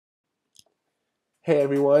Hey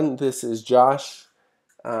everyone, this is Josh.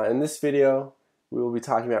 In this video, we will be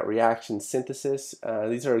talking about reaction synthesis.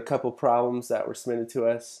 These are a couple problems that were submitted to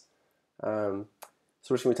us. So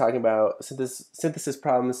we're just going to be talking about synthesis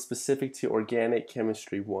problems specific to Organic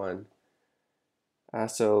Chemistry 1.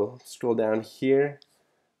 So scroll down here.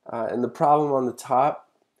 In the problem on the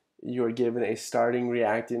top, you are given a starting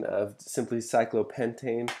reactant of simply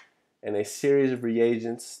cyclopentane and a series of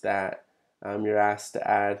reagents that you're asked to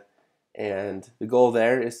add. And the goal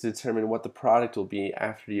there is to determine what the product will be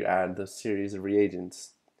after you add the series of reagents.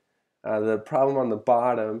 The problem on the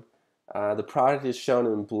bottom, the product is shown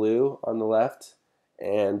in blue on the left,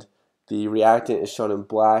 and the reactant is shown in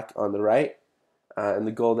black on the right. And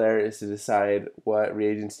the goal there is to decide what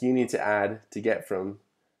reagents you need to add to get from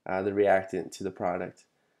the reactant to the product.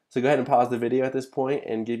 So go ahead and pause the video at this point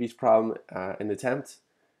and give each problem an attempt,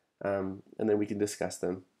 and then we can discuss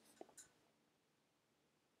them.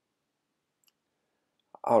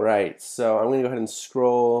 All right, so I'm going to go ahead and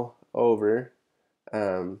scroll over.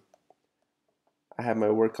 I have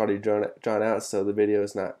my work already drawn out, so the video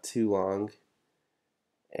is not too long.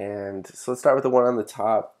 And so let's start with the one on the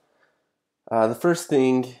top. The first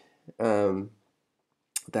thing that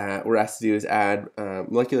we're asked to do is add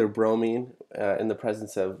molecular bromine in the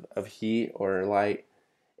presence of heat or light.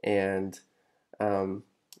 And so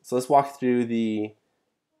let's walk through the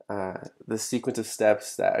sequence of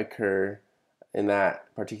steps that occur in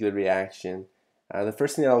that particular reaction. The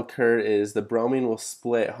first thing that will occur is the bromine will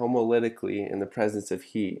split homolytically in the presence of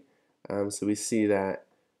heat. So we see that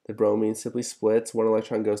the bromine simply splits. One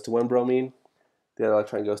electron goes to one bromine, the other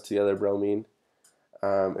electron goes to the other bromine.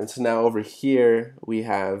 And so now over here we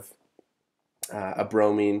have a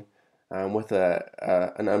bromine with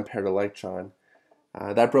an unpaired electron.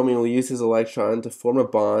 That bromine will use his electron to form a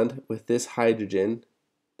bond with this hydrogen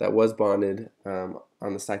that was bonded on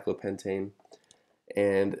the cyclopentane.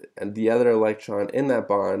 And the other electron in that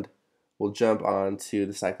bond will jump onto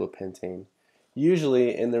the cyclopentane.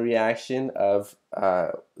 Usually in the reaction of,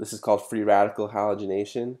 this is called free radical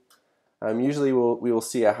halogenation, usually we will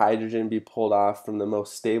see a hydrogen be pulled off from the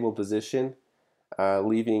most stable position,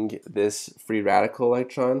 leaving this free radical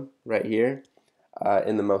electron right here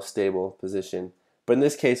in the most stable position. But in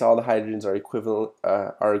this case, all the hydrogens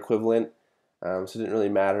are equivalent, so it didn't really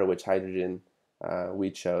matter which hydrogen we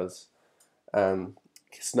chose.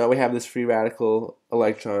 So now we have this free radical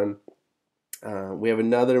electron. We have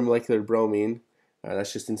another molecular bromine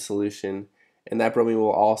that's just in solution, and that bromine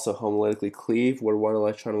will also homolytically cleave, where one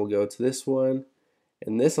electron will go to this one,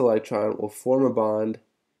 and this electron will form a bond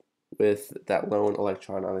with that lone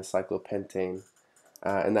electron on the cyclopentane,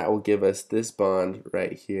 and that will give us this bond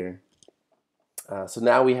right here. So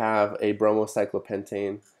now we have a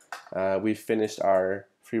bromocyclopentane. We've finished our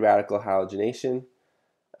free radical halogenation.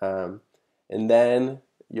 And then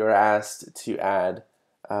you're asked to add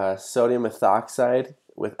sodium methoxide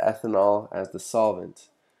with ethanol as the solvent.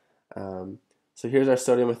 So here's our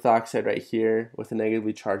sodium methoxide right here with a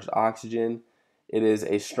negatively charged oxygen. It is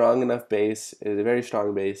a strong enough base. It is a very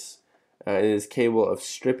strong base. It is capable of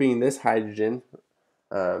stripping this hydrogen.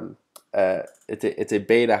 It's a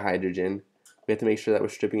beta hydrogen. We have to make sure that we're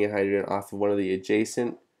stripping a hydrogen off of one of the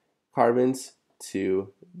adjacent carbons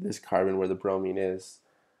to this carbon where the bromine is.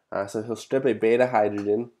 So he'll strip a beta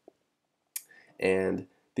hydrogen, and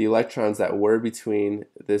the electrons that were between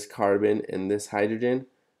this carbon and this hydrogen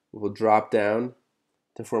will drop down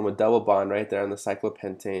to form a double bond right there on the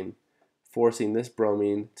cyclopentane, forcing this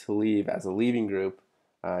bromine to leave as a leaving group,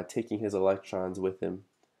 taking his electrons with him.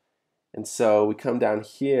 And so we come down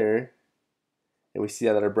here and we see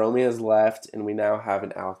that our bromine is left, and we now have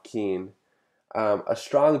an alkene. A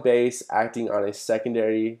strong base acting on a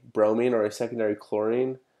secondary bromine or a secondary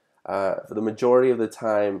chlorine for the majority of the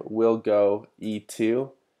time will go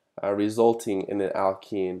E2, resulting in an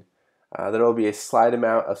alkene. There will be a slight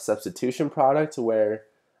amount of substitution product where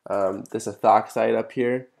this ethoxide up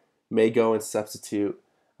here may go and substitute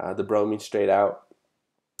the bromine straight out,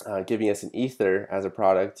 giving us an ether as a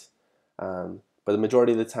product. But the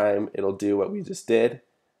majority of the time it'll do what we just did,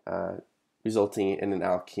 resulting in an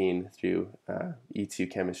alkene through E2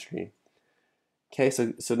 chemistry. Okay,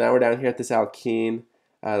 so now we're down here at this alkene.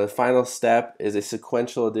 The final step is a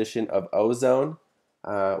sequential addition of ozone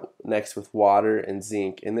next with water and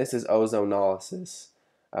zinc, and this is ozonolysis.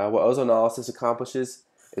 What ozonolysis accomplishes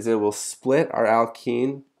is it will split our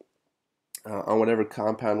alkene on whatever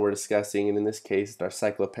compound we're discussing, and in this case it's our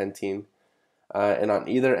cyclopentene, and on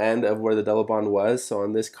either end of where the double bond was, so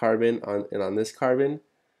on this carbon and on this carbon,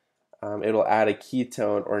 it'll add a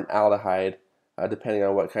ketone or an aldehyde, depending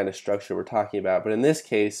on what kind of structure we're talking about. But in this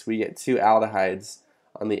case, we get two aldehydes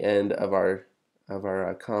on the end of our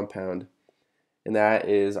compound, and that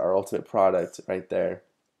is our ultimate product right there.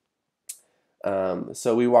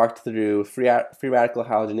 So we walked through free radical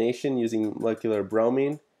halogenation using molecular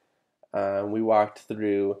bromine. We walked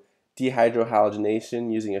through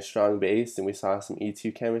dehydrohalogenation using a strong base, and we saw some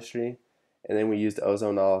E2 chemistry. And then we used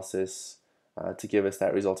ozonolysis to give us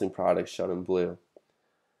that resulting product shown in blue.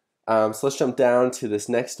 So let's jump down to this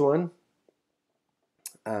next one.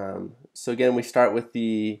 So again, we start with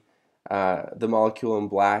the molecule in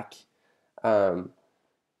black.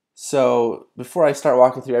 So before I start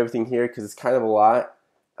walking through everything here, because it's kind of a lot,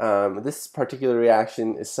 this particular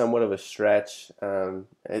reaction is somewhat of a stretch.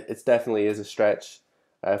 It definitely is a stretch.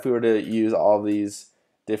 If we were to use all of these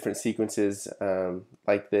different sequences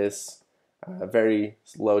like this, very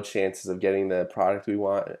low chances of getting the product we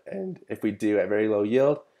want, and if we do, at very low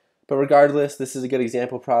yield. But regardless, this is a good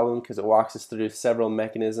example problem because it walks us through several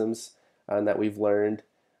mechanisms that we've learned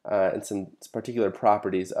and some particular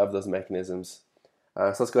properties of those mechanisms.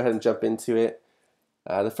 So let's go ahead and jump into it.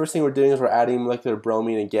 The first thing we're doing is we're adding molecular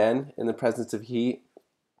bromine again in the presence of heat.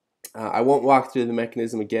 I won't walk through the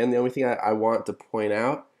mechanism again. The only thing I want to point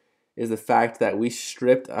out is the fact that we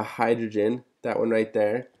stripped a hydrogen, that one right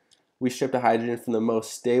there. We stripped a hydrogen from the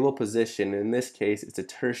most stable position. In this case, it's a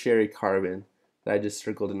tertiary carbon that I just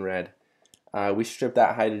circled in red. We stripped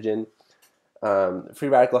that hydrogen. Free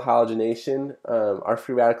radical halogenation, our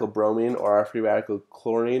free radical bromine or our free radical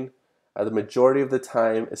chlorine, the majority of the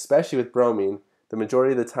time, especially with bromine, the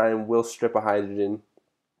majority of the time we'll strip a hydrogen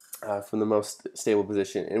from the most stable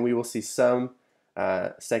position, and we will see some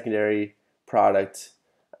secondary product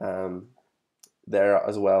there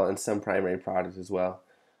as well, and some primary product as well.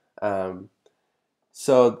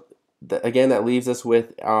 So again, that leaves us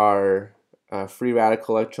with our free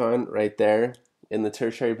radical electron right there in the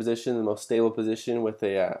tertiary position, the most stable position with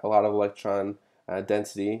a lot of electron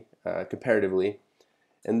density comparatively.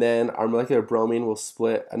 And then our molecular bromine will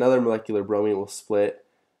split, another molecular bromine will split,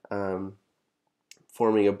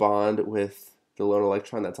 forming a bond with the lone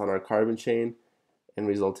electron that's on our carbon chain and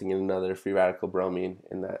resulting in another free radical bromine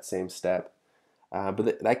in that same step.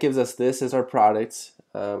 But that gives us this as our product.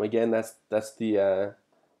 Again, those are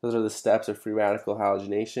the steps of free radical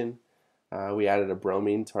halogenation. We added a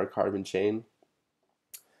bromine to our carbon chain.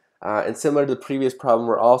 And similar to the previous problem,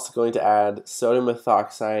 we're also going to add sodium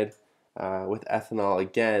methoxide with ethanol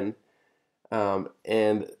again.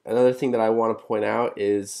 And another thing that I want to point out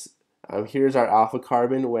is here's our alpha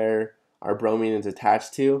carbon where our bromine is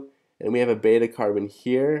attached to, and we have a beta carbon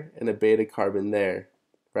here and a beta carbon there,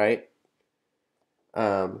 right?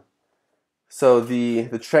 So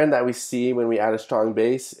the trend that we see when we add a strong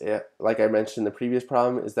base, like I mentioned in the previous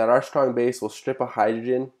problem, is that our strong base will strip a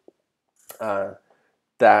hydrogen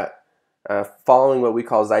following what we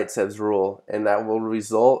call Zaitsev's rule, and that will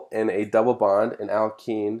result in a double bond, an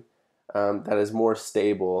alkene, that is more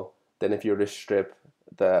stable than if you were to strip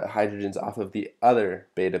the hydrogens off of the other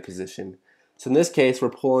beta position. So in this case, we're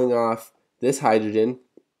pulling off this hydrogen,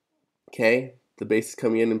 okay? The base is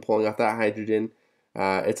coming in and pulling off that hydrogen.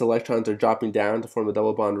 Its electrons are dropping down to form a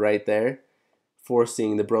double bond right there,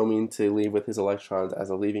 forcing the bromine to leave with his electrons as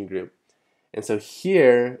a leaving group. And so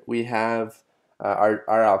here we have our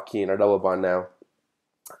alkene, our double bond now.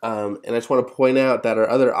 And I just want to point out that our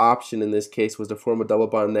other option in this case was to form a double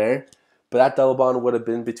bond there, but that double bond would have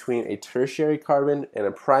been between a tertiary carbon and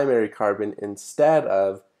a primary carbon instead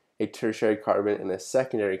of a tertiary carbon and a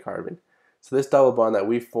secondary carbon. So this double bond that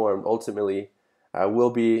we formed ultimately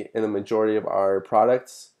will be in the majority of our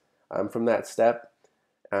products from that step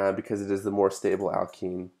because it is the more stable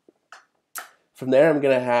alkene. From there, I'm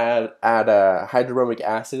going to add hydrobromic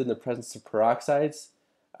acid in the presence of peroxides.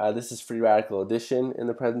 This is free radical addition in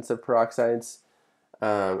the presence of peroxides.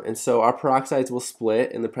 And so our peroxides will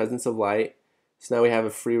split in the presence of light. So now we have a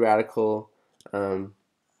free radical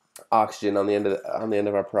oxygen on the end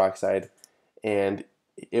of our peroxide, and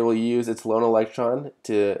it will use its lone electron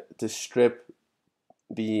to strip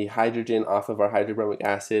the hydrogen off of our hydrobromic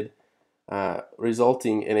acid,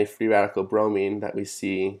 resulting in a free radical bromine that we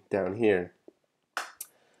see down here.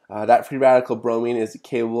 That free radical bromine is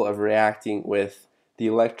capable of reacting with the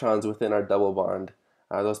electrons within our double bond,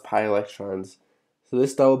 those pi electrons. So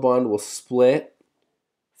this double bond will split,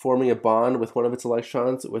 forming a bond with one of its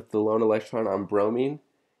electrons with the lone electron on bromine,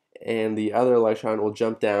 and the other electron will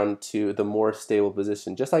jump down to the more stable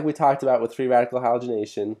position. Just like we talked about with free radical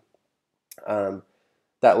halogenation, that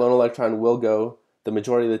lone electron will go the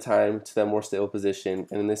majority of the time to that more stable position,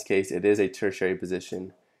 and in this case it is a tertiary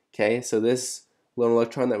position. Okay, so this lone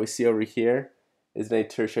electron that we see over here is in a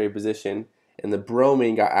tertiary position, and the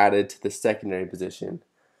bromine got added to the secondary position.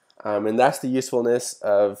 And that's the usefulness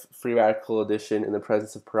of free radical addition in the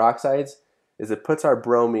presence of peroxides, is it puts our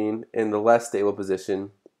bromine in the less stable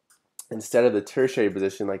position instead of the tertiary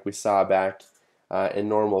position like we saw back in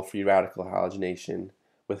normal free radical halogenation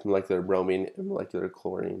with molecular bromine and molecular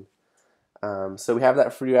chlorine. So we have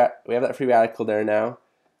that free radical there now.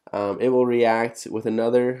 It will react with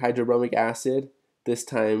another hydrobromic acid, this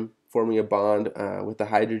time forming a bond with the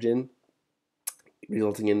hydrogen,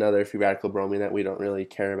 resulting in another free radical bromine that we don't really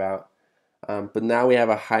care about. But now we have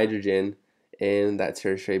a hydrogen in that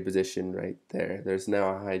tertiary position right there. There's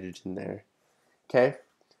now a hydrogen there. Okay.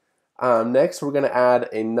 Next, we're going to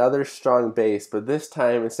add another strong base, but this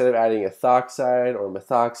time instead of adding ethoxide or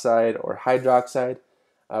methoxide or hydroxide,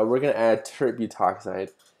 we're going to add tert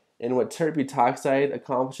butoxide. And what tert butoxide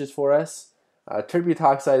accomplishes for us, tert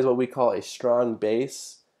butoxide is what we call a strong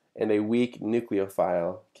base and a weak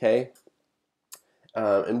nucleophile. Okay.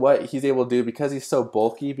 And what he's able to do, because he's so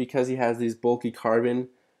bulky, because he has these bulky carbon,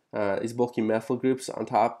 these bulky methyl groups on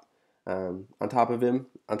top of him,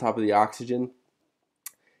 on top of the oxygen,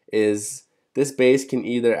 is this base can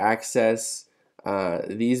either access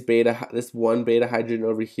this one beta hydrogen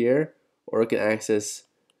over here, or it can access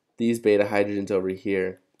these beta hydrogens over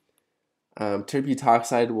here. Tert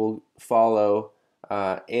butoxide will follow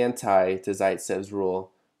anti to Zaitsev's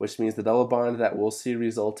rule, which means the double bond that we'll see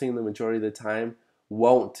resulting the majority of the time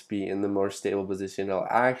won't be in the more stable position. It'll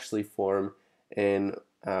actually form in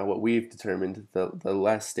what we've determined the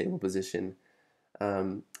less stable position.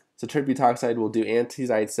 So tert butoxide will do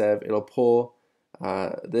anti-Zaitsev. It'll pull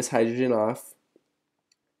this hydrogen off,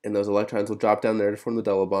 and those electrons will drop down there to form the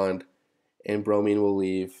double bond, and bromine will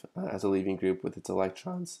leave as a leaving group with its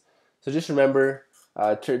electrons. So just remember,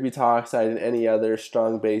 tert butoxide and any other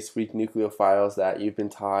strong base weak nucleophiles that you've been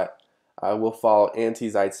taught will follow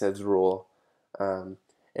anti-Zaitsev's rule. And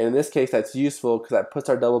in this case, that's useful because that puts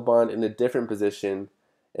our double bond in a different position.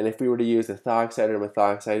 And if we were to use ethoxide or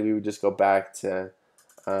methoxide, we would just go back to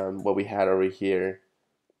what we had over here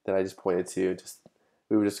that I just pointed to.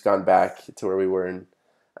 We would just gone back to where we were, and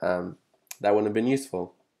that wouldn't have been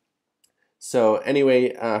useful. So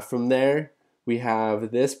anyway, from there we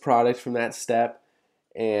have this product from that step,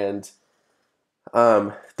 and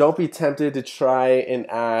don't be tempted to try and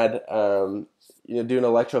add, do an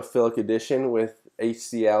electrophilic addition with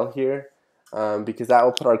HCl here, because that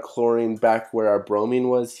will put our chlorine back where our bromine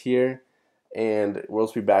was here, and we'll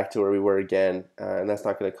just be back to where we were again, and that's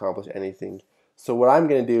not going to accomplish anything. So what I'm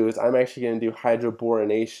going to do is I'm actually going to do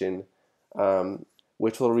hydroboronation,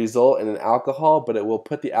 which will result in an alcohol, but it will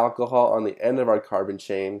put the alcohol on the end of our carbon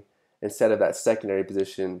chain instead of that secondary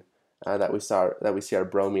position that we see our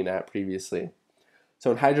bromine at previously. So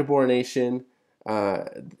in hydroboronation,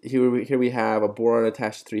 here we have a boron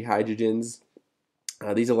attached to 3 hydrogens.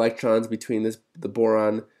 These electrons between the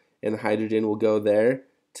boron and the hydrogen will go there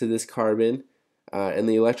to this carbon, and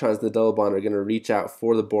the electrons in the double bond are going to reach out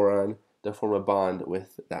for the boron to form a bond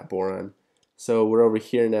with that boron. So we're over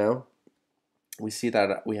here now. We see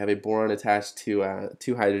that we have a boron attached to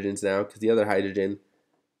 2 hydrogens now because the other hydrogen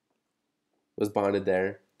was bonded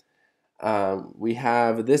there. We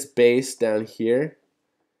have this base down here.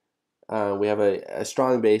 We have a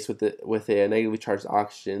strong base with a negatively charged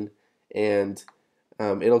oxygen, and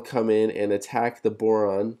it'll come in and attack the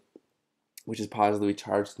boron, which is positively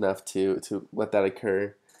charged enough to let that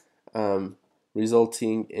occur,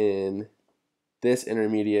 resulting in this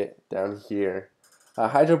intermediate down here.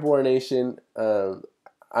 Hydroboronation,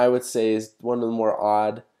 I would say, is one of the more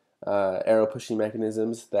odd arrow pushing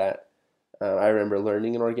mechanisms that I remember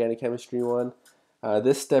learning in organic chemistry 1.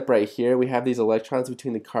 This step right here, we have these electrons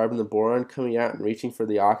between the carbon and the boron coming out and reaching for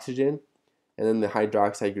the oxygen, and then the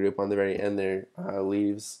hydroxide group on the very end there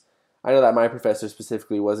leaves. I know that my professor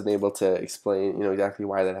specifically wasn't able to explain, exactly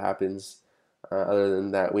why that happens. Other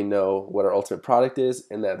than that, we know what our ultimate product is,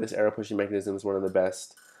 and that this arrow pushing mechanism is one of the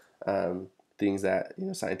best things that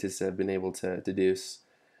scientists have been able to deduce.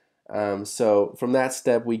 So from that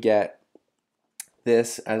step, we get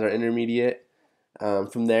this as our intermediate.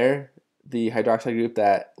 From there, the hydroxide group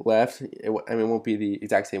that left, it won't be the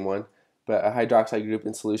exact same one, but a hydroxide group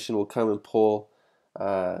in solution will come and pull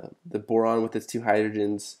the boron with its 2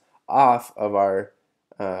 hydrogens off of our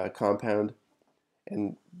compound,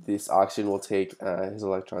 and this oxygen will take his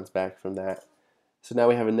electrons back from that. So now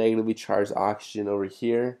we have a negatively charged oxygen over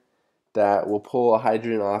here that will pull a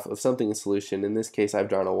hydrogen off of something in solution. In this case, I've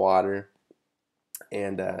drawn a water,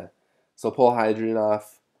 and so pull hydrogen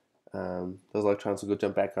off. Those electrons will go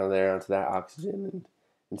jump back on there onto that oxygen,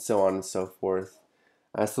 and so on and so forth.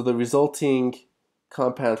 So the resulting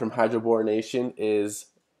compound from hydroboronation is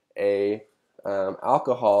a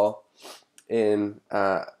alcohol, in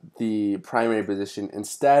the primary position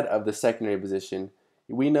instead of the secondary position.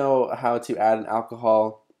 We know how to add an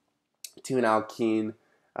alcohol to an alkene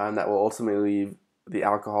that will ultimately leave the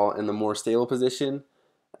alcohol in the more stable position,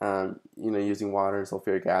 using water and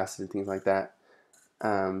sulfuric acid and things like that.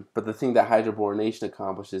 But the thing that hydroboronation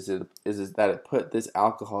accomplishes is that it put this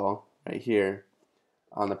alcohol right here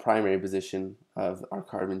on the primary position of our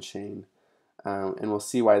carbon chain. And we'll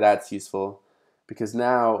see why that's useful, because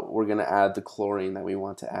now we're going to add the chlorine that we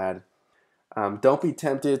want to add. Don't be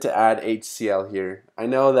tempted to add HCl here. I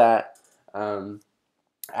know that adding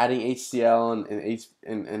HCl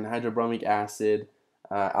and hydrobromic acid,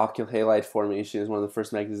 alkyl halide formation is one of the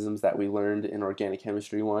first mechanisms that we learned in Organic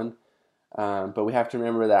Chemistry 1. But we have to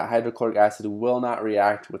remember that hydrochloric acid will not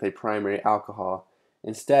react with a primary alcohol.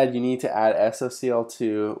 Instead, you need to add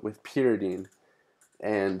SOCl2 with pyridine,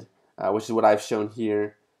 and which is what I've shown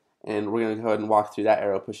here. And we're going to go ahead and walk through that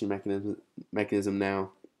arrow pushing mechanism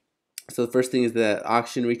now. So the first thing is that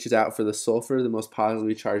oxygen reaches out for the sulfur, the most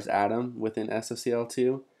positively charged atom within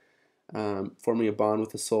SOCl2, forming a bond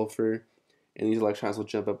with the sulfur, and these electrons will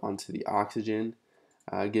jump up onto the oxygen,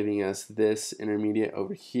 giving us this intermediate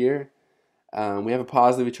over here. We have a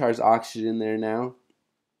positively charged oxygen there now.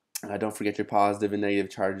 Don't forget your positive and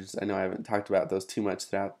negative charges. I know I haven't talked about those too much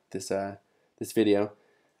throughout this video.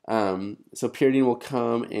 So pyridine will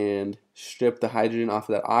come and strip the hydrogen off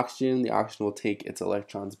of that oxygen. The oxygen will take its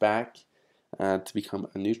electrons back to become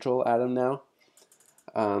a neutral atom now.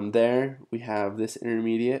 There we have this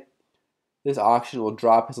intermediate. This oxygen will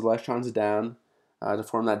drop his electrons down to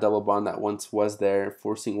form that double bond that once was there,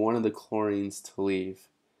 forcing one of the chlorines to leave.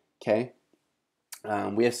 Okay.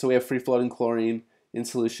 We have free-floating chlorine in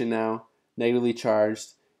solution now, negatively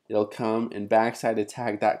charged. It'll come and backside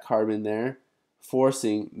attack that carbon there,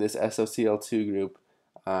 forcing this SOCl2 group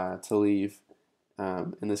to leave,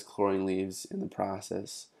 and this chlorine leaves in the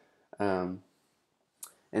process. And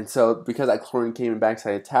so because that chlorine came and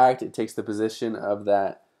backside attacked, it takes the position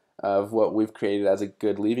of what we've created as a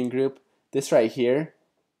good leaving group. This right here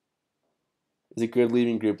is a good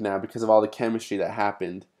leaving group now because of all the chemistry that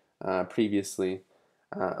happened previously,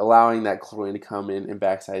 allowing that chlorine to come in and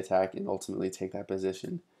backside attack and ultimately take that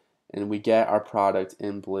position. And we get our product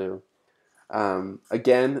in blue.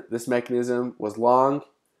 Again, this mechanism was long,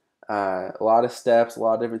 a lot of steps, a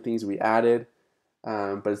lot of different things we added,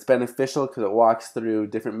 but it's beneficial because it walks through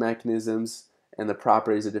different mechanisms and the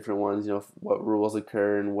properties of different ones, what rules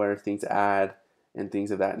occur and where things add and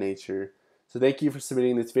things of that nature. So thank you for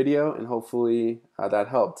submitting this video, and hopefully that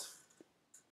helped.